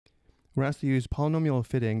We're asked to use polynomial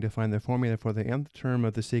fitting to find the formula for the nth term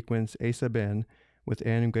of the sequence a sub n with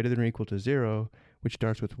n greater than or equal to 0, which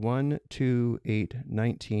starts with 1, 2, 8,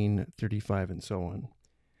 19, 35, and so on.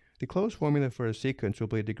 The closed formula for a sequence will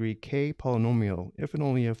be a degree k polynomial if and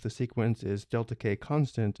only if the sequence is delta k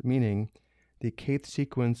constant, meaning the kth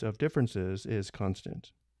sequence of differences is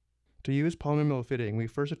constant. To use polynomial fitting, we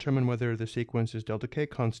first determine whether the sequence is delta k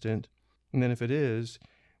constant, and then if it is,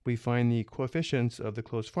 we find the coefficients of the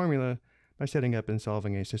closed formula by setting up and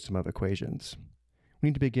solving a system of equations. We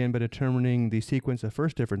need to begin by determining the sequence of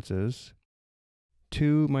first differences.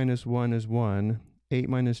 2 minus 1 is 1, 8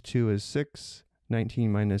 minus 2 is 6,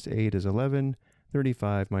 19 minus 8 is 11,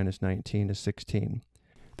 35 minus 19 is 16.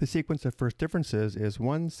 The sequence of first differences is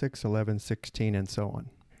 1, 6, 11, 16, and so on.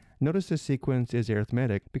 Notice this sequence is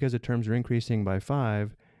arithmetic because the terms are increasing by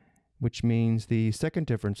 5, which means the second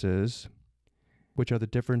differences, which are the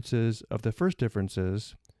differences of the first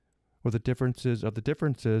differences, or the differences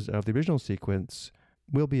of the original sequence,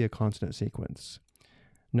 will be a constant sequence.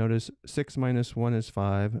 Notice 6 minus 1 is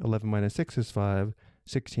 5, 11 minus 6 is 5,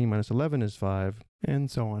 16 minus 11 is 5,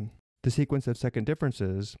 and so on. The sequence of second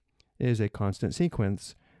differences is a constant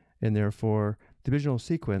sequence, and therefore the original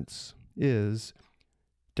sequence is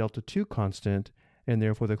delta 2 constant, and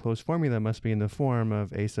therefore the closed formula must be in the form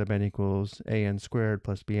of a sub n equals a n squared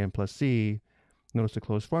plus b n plus c. Notice the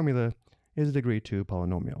closed formula is a degree 2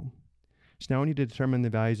 polynomial. So now we need to determine the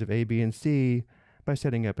values of a, b, and c by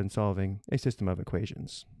setting up and solving a system of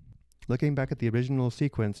equations. Looking back at the original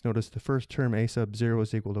sequence, notice the first term a sub 0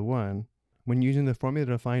 is equal to 1. When using the formula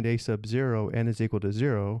to find a sub 0, n is equal to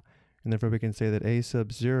 0, and therefore we can say that a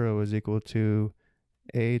sub 0 is equal to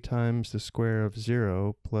a times the square of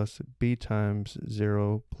 0 plus b times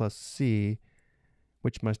 0 plus c,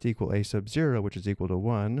 which must equal a sub 0, which is equal to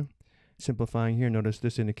 1. Simplifying here, notice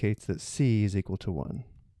this indicates that c is equal to 1.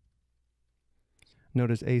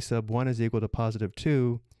 Notice a sub 1 is equal to positive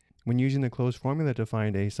 2. When using the closed formula to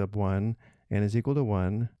find a sub 1, n is equal to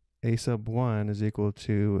 1, a sub 1 is equal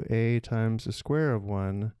to a times the square of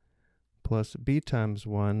 1 plus b times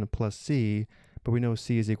 1 plus c, but we know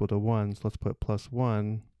c is equal to 1, so let's put plus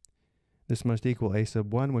 1. This must equal a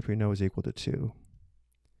sub 1, which we know is equal to 2.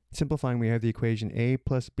 Simplifying, we have the equation a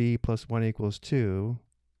plus b plus 1 equals 2.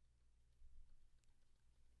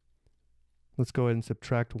 Let's go ahead and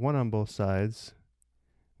subtract 1 on both sides,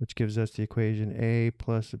 which gives us the equation a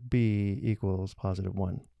plus b equals positive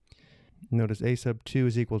 1. Notice a sub 2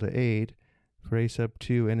 is equal to 8. For a sub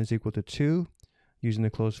 2, n is equal to 2. Using the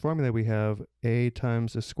closed formula, we have a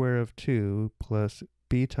times the square of 2 plus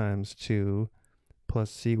b times 2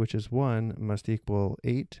 plus c, which is 1, must equal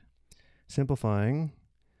 8. Simplifying,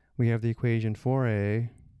 we have the equation 4a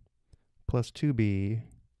plus 2b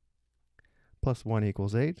plus 1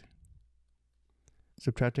 equals 8.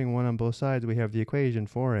 Subtracting 1 on both sides, we have the equation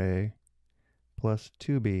 4a plus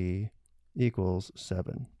 2b equals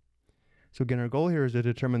 7. So again, our goal here is to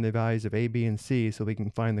determine the values of a, b, and c so we can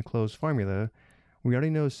find the closed formula. We already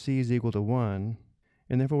know c is equal to 1,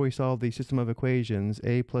 and therefore we solve the system of equations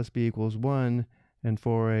a plus b equals 1 and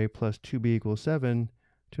 4a plus 2b equals 7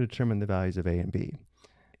 to determine the values of a and b.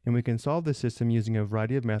 And we can solve this system using a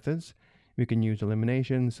variety of methods. We can use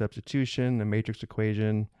elimination, substitution, a matrix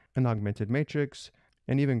equation, an augmented matrix,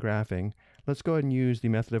 and even graphing. Let's go ahead and use the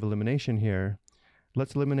method of elimination here.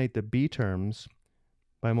 Let's eliminate the b terms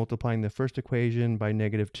by multiplying the first equation by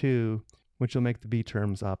negative 2, which will make the b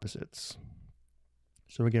terms opposites.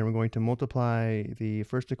 So again, we're going to multiply the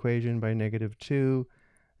first equation by negative 2,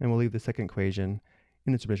 and we'll leave the second equation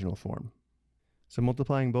in its original form. So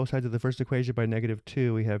multiplying both sides of the first equation by negative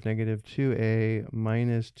 2, we have negative 2a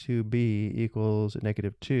minus 2b equals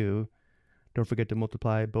negative 2. Don't forget to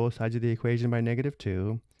multiply both sides of the equation by negative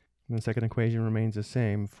 2. And the second equation remains the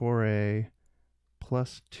same, 4a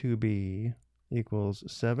plus 2b equals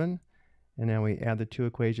 7. And now we add the two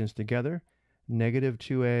equations together. Negative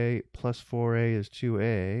 2a plus 4a is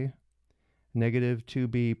 2a. Negative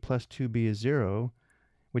 2b plus 2b is 0,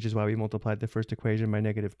 which is why we multiplied the first equation by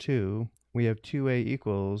negative 2. We have 2a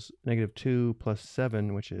equals negative 2 plus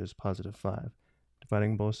 7, which is positive 5.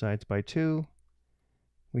 Dividing both sides by 2,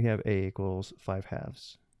 we have a equals 5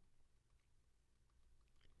 halves.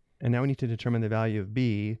 And now we need to determine the value of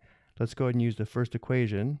b. Let's go ahead and use the first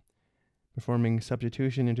equation. Performing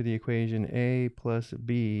substitution into the equation a plus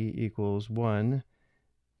b equals 1,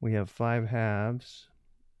 we have 5 halves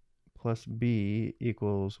plus b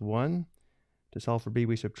equals 1. To solve for b,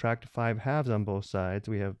 we subtract 5 halves on both sides.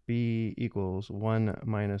 We have b equals 1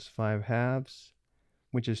 minus 5 halves,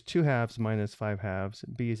 which is 2 halves minus 5 halves.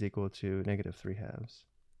 B is equal to negative 3 halves.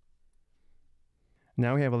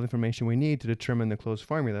 Now we have all the information we need to determine the closed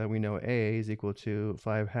formula. We know A is equal to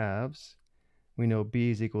 5 halves. We know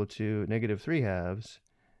B is equal to negative 3 halves.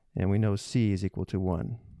 And we know C is equal to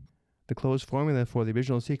 1. The closed formula for the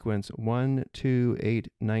original sequence 1, 2, 8,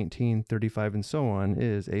 19, 35, and so on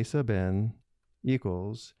is A sub n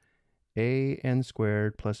equals a n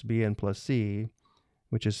squared plus b n plus c,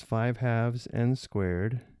 which is 5 halves n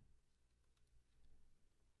squared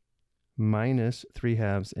minus 3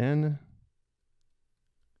 halves n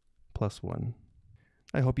plus 1.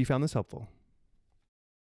 I hope you found this helpful.